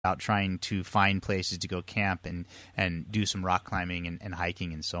out trying to find places to go camp and do some rock climbing and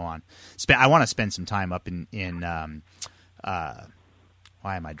hiking and so on. I want to spend some time up in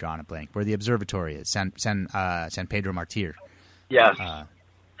why am I drawing a blank? Where the observatory is, San Pedro Martir. Yes,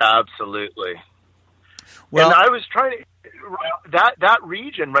 absolutely. Well, and I was trying to that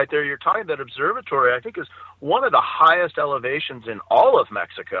region right there. You're talking that observatory. I think is one of the highest elevations in all of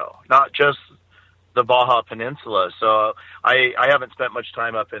Mexico, not just the Baja Peninsula. So I haven't spent much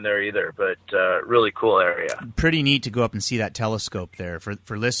time up in there either, but really cool area. Pretty neat to go up and see that telescope there.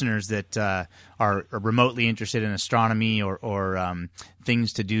 For listeners that are remotely interested in astronomy or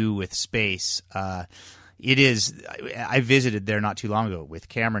things to do with space, it is. I visited there not too long ago with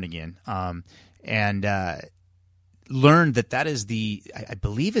Cameron again, and learned that is I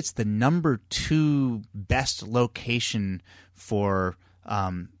believe it's the number 2 best location for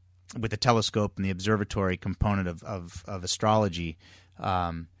with the telescope and the observatory component of astrology.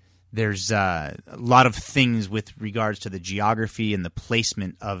 There's a lot of things with regards to the geography and the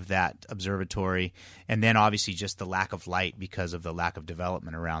placement of that observatory, and then obviously just the lack of light because of the lack of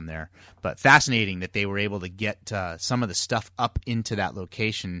development around there. But fascinating that they were able to get some of the stuff up into that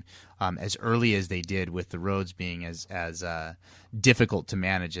location as early as they did, with the roads being as difficult to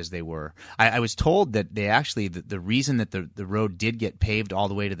manage as they were. I was told that they actually the reason that the road did get paved all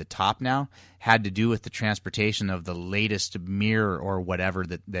the way to the top now had to do with the transportation of the latest mirror or whatever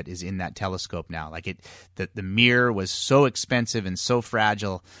that is in that telescope now. Like the mirror was so expensive and so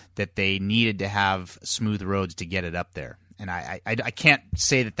fragile that they needed to have smooth roads to get it up there. And I can't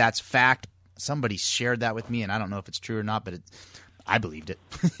say that that's fact. Somebody shared that with me, and I don't know if it's true or not, but I believed it.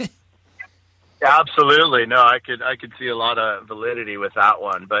 Absolutely. No, I could see a lot of validity with that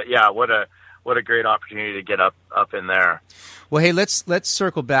one. But yeah, what a great opportunity to get up in there. Well, hey, let's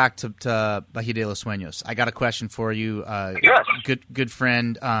circle back to Bahia de los Sueños. I got a question for you. Yes. Good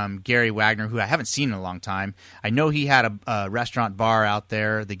friend Gary Wagner, who I haven't seen in a long time. I know he had a restaurant bar out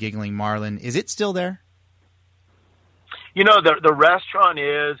there, the Giggling Marlin. Is it still there? You know, the restaurant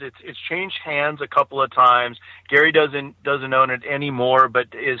it's changed hands a couple of times. Gary doesn't own it anymore, but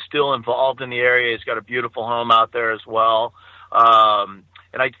is still involved in the area. He's got a beautiful home out there as well.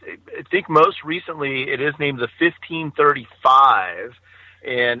 And I think most recently it is named the 1535.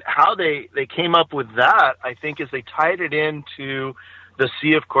 And how they came up with that, I think, is they tied it into the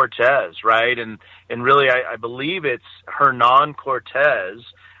Sea of Cortez, right? And really, I believe it's Hernan Cortez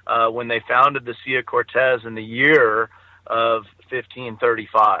when they founded the Sea of Cortez in the year of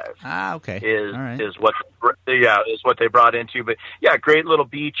 1535. Okay. Is what they brought into. But yeah, great little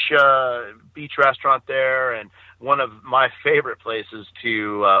beach restaurant there, and one of my favorite places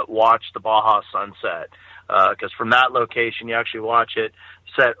to watch the Baja sunset. Because from that location, you actually watch it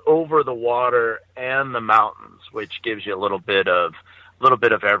set over the water and the mountains, which gives you a little bit of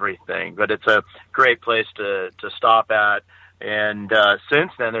everything. But it's a great place to stop at. And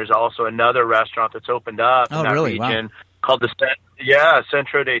since then, there's also another restaurant that's opened up in that region. Wow. Called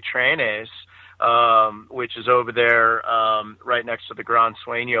Centro de Trenes, which is over there right next to the Gran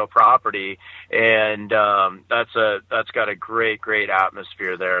Su property, and that's got a great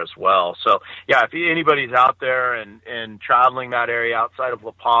atmosphere there as well. So yeah, if anybody's out there and traveling that area outside of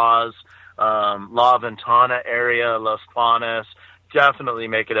La Paz, La Ventana area, Los Planes, definitely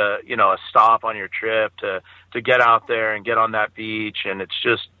make it a stop on your trip to get out there and get on that beach, and it's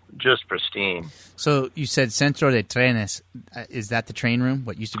just pristine. So you said Centro de Trenes. Is that the train room?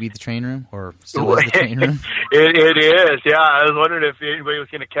 What used to be the train room, or still is the train room? It is. Yeah, I was wondering if anybody was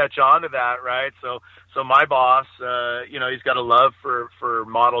going to catch on to that, right? So my boss, he's got a love for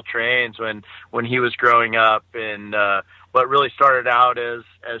model trains when he was growing up, and what really started out as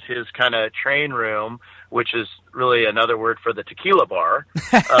his kind of train room, which is really another word for the tequila bar.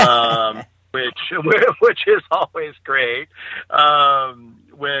 Which is always great.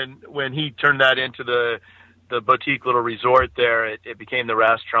 When he turned that into the boutique little resort there, it became the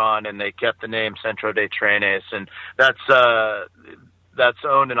restaurant, and they kept the name Centro de Trenes, and that's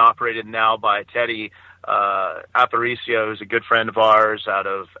owned and operated now by Teddy Aparicio, who's a good friend of ours out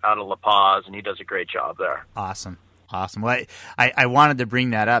of La Paz, and he does a great job there. Awesome. Well, I wanted to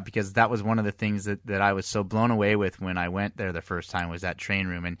bring that up because that was one of the things that I was so blown away with when I went there the first time, was that train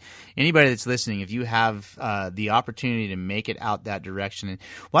room. And anybody that's listening, if you have the opportunity to make it out that direction, and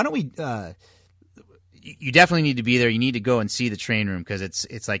why don't we you definitely need to be there. You need to go and see the train room, because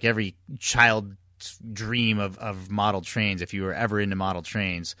it's like every child's dream of model trains, if you were ever into model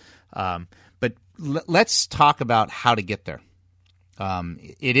trains. But let's talk about how to get there.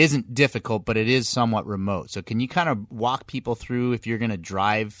 it isn't difficult, but it is somewhat remote. So can you kind of walk people through, if you're going to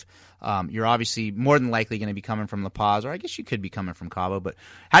drive, you're obviously more than likely going to be coming from La Paz, or I guess you could be coming from Cabo, but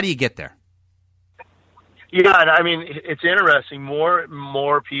how do you get there? Yeah, and I mean, it's interesting.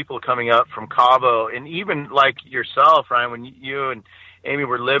 More people coming up from Cabo, and even like yourself, Ryan, when you and Amy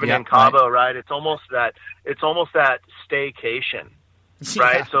were living in Cabo, right? It's almost that staycation,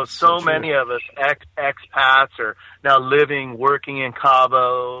 right? So many of us expats are now working in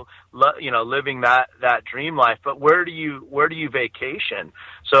Cabo, living that dream life. But where do you vacation?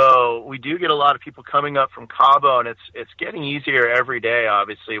 So we do get a lot of people coming up from Cabo, and it's getting easier every day,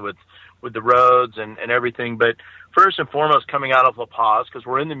 obviously, with the roads and everything. But first and foremost, coming out of La Paz, because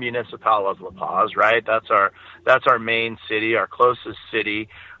we're in the municipal of La Paz, right? That's our main city, our closest city.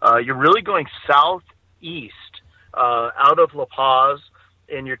 You're really going southeast out of La Paz,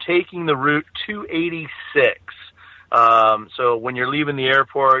 and you're taking the route 286. So when you're leaving the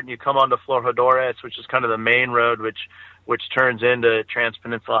airport and you come onto Florejadores, which is kind of the main road, which turns into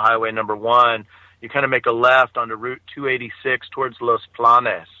Trans-Peninsula Highway number 1, you kind of make a left onto Route 286 towards Los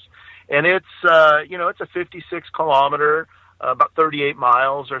Planes. And it's a 56 kilometer, about 38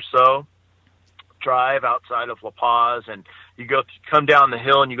 miles or so drive outside of La Paz. And you come down the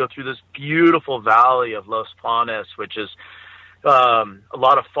hill and you go through this beautiful valley of Los Planes, which is a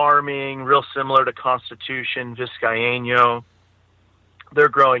lot of farming, real similar to Constitution, Vizcaíno. They're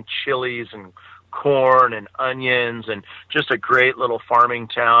growing chilies and corn and onions, and just a great little farming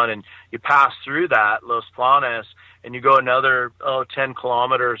town. And you pass through that, Los Planes, and you go another 10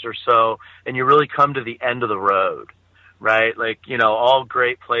 kilometers or so, and you really come to the end of the road, right? Like, all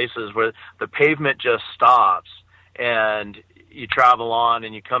great places where the pavement just stops, and you travel on,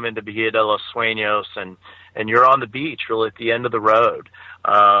 and you come into Bahia de los Sueños, and you're on the beach, really at the end of the road.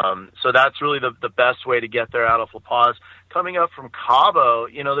 So that's really the best way to get there out of La Paz. Coming up from Cabo,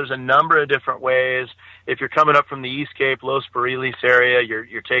 there's a number of different ways. If you're coming up from the East Cape, Los Barriles area,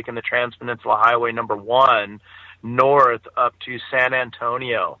 you're taking the Trans-Peninsula Highway number 1 north up to San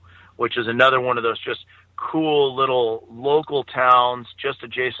Antonio, which is another one of those just cool little local towns just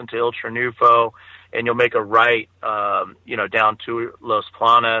adjacent to El Trinufo, and you'll make a right, down to Los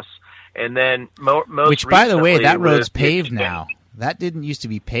Planes. And then which, by the way, that road's paved now. That didn't used to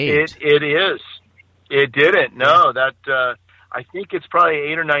be paved. It is. It didn't. No, that I think it's probably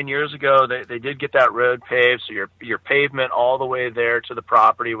 8 or 9 years ago they did get that road paved. So your pavement all the way there to the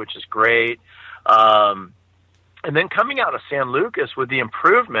property, which is great. And then coming out of San Lucas with the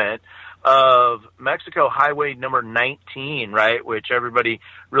improvement of Mexico Highway number 19, right, which everybody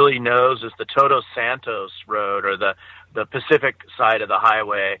really knows is the Todos Santos Road, or the Pacific side of the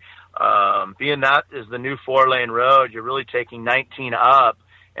highway. Being that is the new 4-lane road, you're really taking 19 up.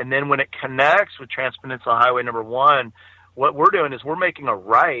 And then when it connects with Trans-Peninsula Highway number 1, what we're doing is we're making a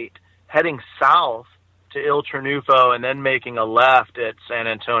right, heading south to El Trinufo, and then making a left at San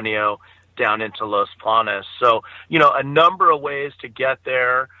Antonio down into Los Planes. So, a number of ways to get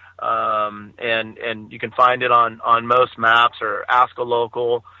there. And you can find it on most maps, or ask a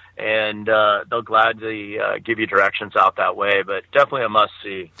local, and they'll gladly give you directions out that way. But definitely a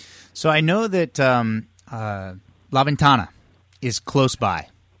must-see. So I know that La Ventana is close by.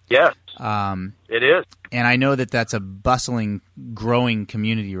 Yes, it is. And I know that that's a bustling, growing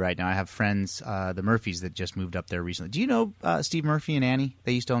community right now. I have friends, the Murphys, that just moved up there recently. Do you know Steve Murphy and Annie?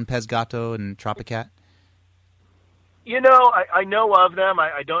 They used to own Pez Gato and Tropicat. I know of them.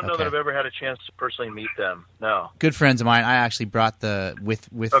 I don't know that I've ever had a chance to personally meet them. No. Good friends of mine. I actually brought with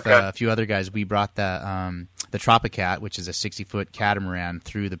a few other guys. We brought the Tropicat, which is a 60-foot catamaran,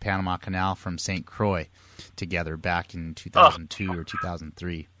 through the Panama Canal from St. Croix together back in 2002 or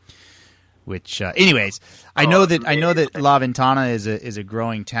 2003. Which, anyways, I know that La Ventana is a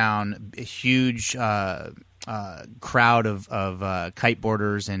growing town, a huge crowd of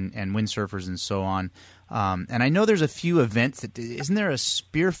kiteboarders and windsurfers and so on. And I know there's a few events isn't there a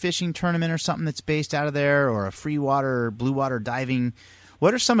spearfishing tournament or something that's based out of there, or a free water, blue water diving?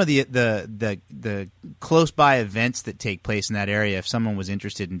 What are some of the close by events that take place in that area if someone was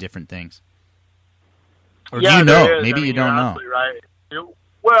interested in different things? Or do you know? Maybe you don't know. Right.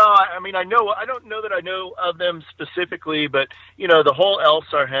 Well, I know. I don't know that I know of them specifically, but the whole El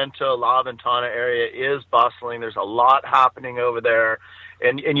Sargento, La Ventana area is bustling. There's a lot happening over there,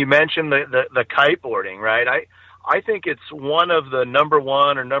 and you mentioned the kiteboarding, right? I think it's one of the number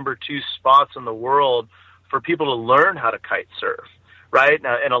 1 or number 2 spots in the world for people to learn how to kite surf, right?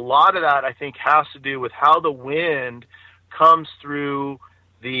 Now, and a lot of that I think has to do with how the wind comes through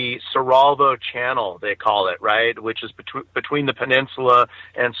the Cerralvo Channel, they call it, right, which is between the peninsula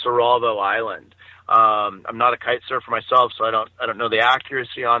and Cerralvo Island. I'm not a kite surfer myself, so I don't know the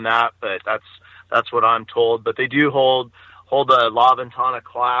accuracy on that, but that's what I'm told. But they do hold the La Ventana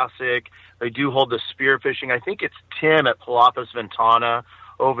Classic. They do hold the spearfishing. I think it's Tim at Palapas Ventana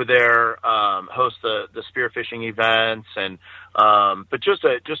over there, hosts the spearfishing events, and but just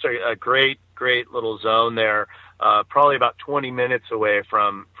a great little zone there. Probably about 20 minutes away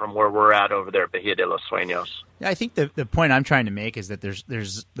from where we're at over there at Bahia de los Sueños. Yeah, I think the point I'm trying to make is that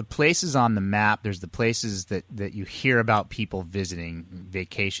there's the places on the map, there's the places that you hear about people visiting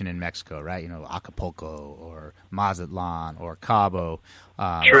vacation in Mexico, right? You know, Acapulco or Mazatlan or Cabo.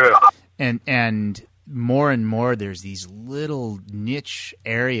 True. And more and more there's these little niche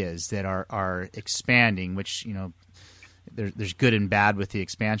areas that are expanding, which, you know, there's good and bad with the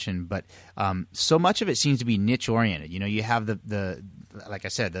expansion, but so much of it seems to be niche oriented. You know, you have the like I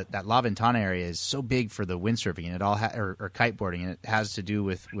said, that La Ventana area is so big for the windsurfing and it all or kiteboarding, and it has to do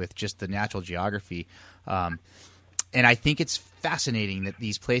with just the natural geography. And I think it's fascinating that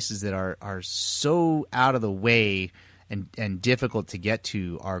these places that are so out of the way and difficult to get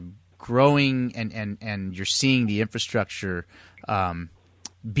to are growing, and you're seeing the infrastructure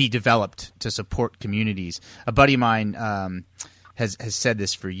be developed to support communities. A buddy of mine has said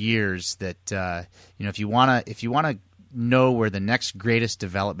this for years, that you know, if you wanna know where the next greatest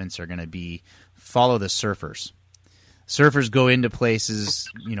developments are going to be, follow the surfers. Surfers go into places,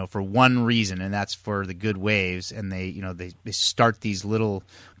 you know, for one reason, and that's for the good waves, and they start these little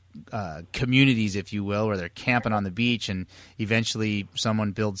communities, if you will, where they're camping on the beach, and eventually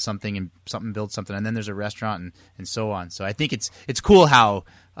someone builds something and something builds something, and then there's a restaurant and so on. So I think it's cool how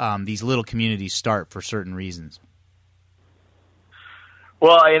these little communities start for certain reasons.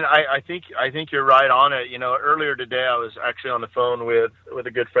 Well, and I think you're right on it. You know, earlier today I was actually on the phone with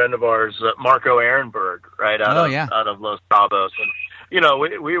a good friend of ours, Marco Ehrenberg, right out of Los Cabos, and you know,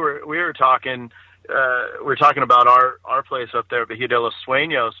 we were talking. We're talking about our place up there, Bahia de los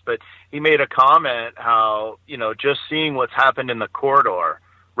Sueños, but he made a comment how, you know, just seeing what's happened in the corridor,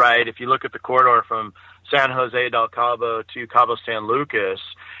 right? If you look at the corridor from San Jose del Cabo to Cabo San Lucas,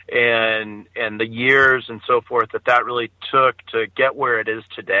 and the years and so forth that really took to get where it is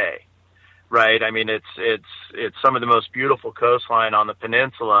today, right? I mean, it's some of the most beautiful coastline on the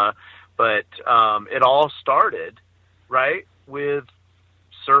peninsula, but it all started, right, with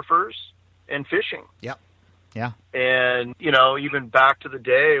surfers and fishing. Yep. Yeah. And, you know, even back to the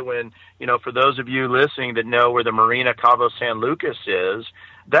day when, you know, for those of you listening that know where the Marina Cabo San Lucas is,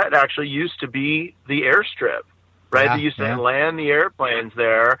 that actually used to be the airstrip, right? Yeah, they used to land the airplanes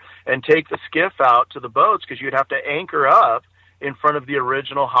there and take the skiff out to the boats, because you'd have to anchor up in front of the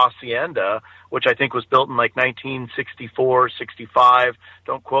original hacienda, which I think was built in like 1964, 65.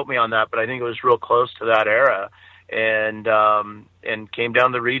 Don't quote me on that, but I think it was real close to that era. And came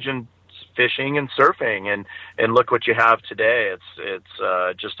down the region fishing and surfing, and look what you have today. It's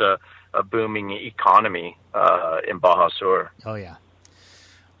just a booming economy in Baja Sur. Oh yeah.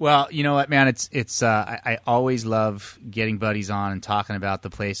 Well, you know what, man? It's I always love getting buddies on and talking about the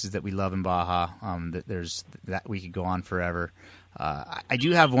places that we love in Baja. That we could go on forever. I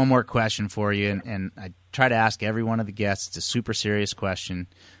do have one more question for you, and I try to ask every one of the guests. It's a super serious question,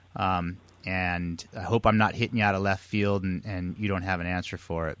 and I hope I'm not hitting you out of left field and you don't have an answer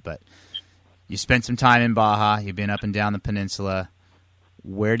for it. But you spent some time in Baja. You've been up and down the peninsula.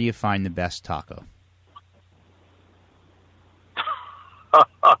 Where do you find the best taco?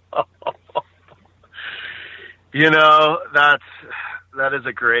 You know, that is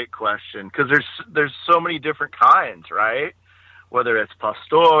a great question, because there's so many different kinds, right? Whether it's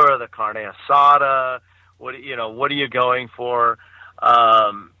pastor, the carne asada, what are you going for?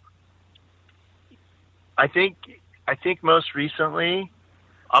 I think most recently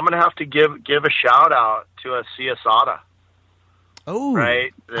I'm gonna have to give a shout out to a asada. Oh,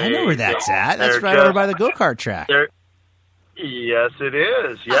 right. I know where that's at. That's right over by the go-kart track. Yes, it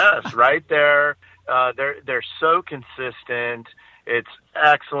is. Yes, right there. They're so consistent. It's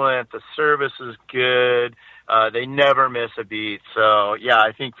excellent. The service is good. They never miss a beat. So yeah,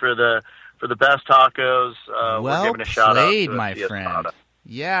 I think for the best tacos, we're giving a shout out to my friend. Asada.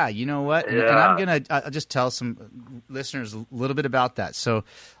 Yeah, you know what? And I'll just tell some listeners a little bit about that. So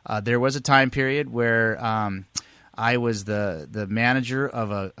there was a time period where I was the manager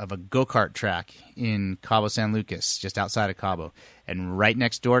of a go-kart track in Cabo San Lucas, just outside of Cabo, and right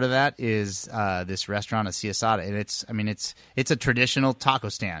next door to that is this restaurant, a Asada, and it's a traditional taco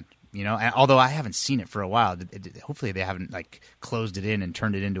stand, you know. And although I haven't seen it for a while, hopefully they haven't like closed it in and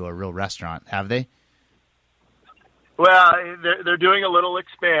turned it into a real restaurant, have they? Well, they're doing a little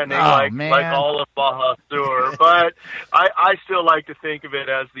expanding, like all of Baja Sur, but I still like to think of it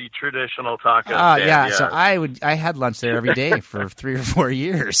as the traditional taco stand. Yeah. So I had lunch there every day for 3 or 4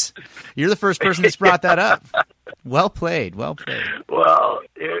 years. You're the first person that's brought that up. Well played. Well,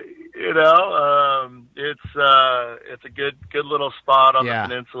 it's a good little spot on the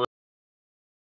peninsula.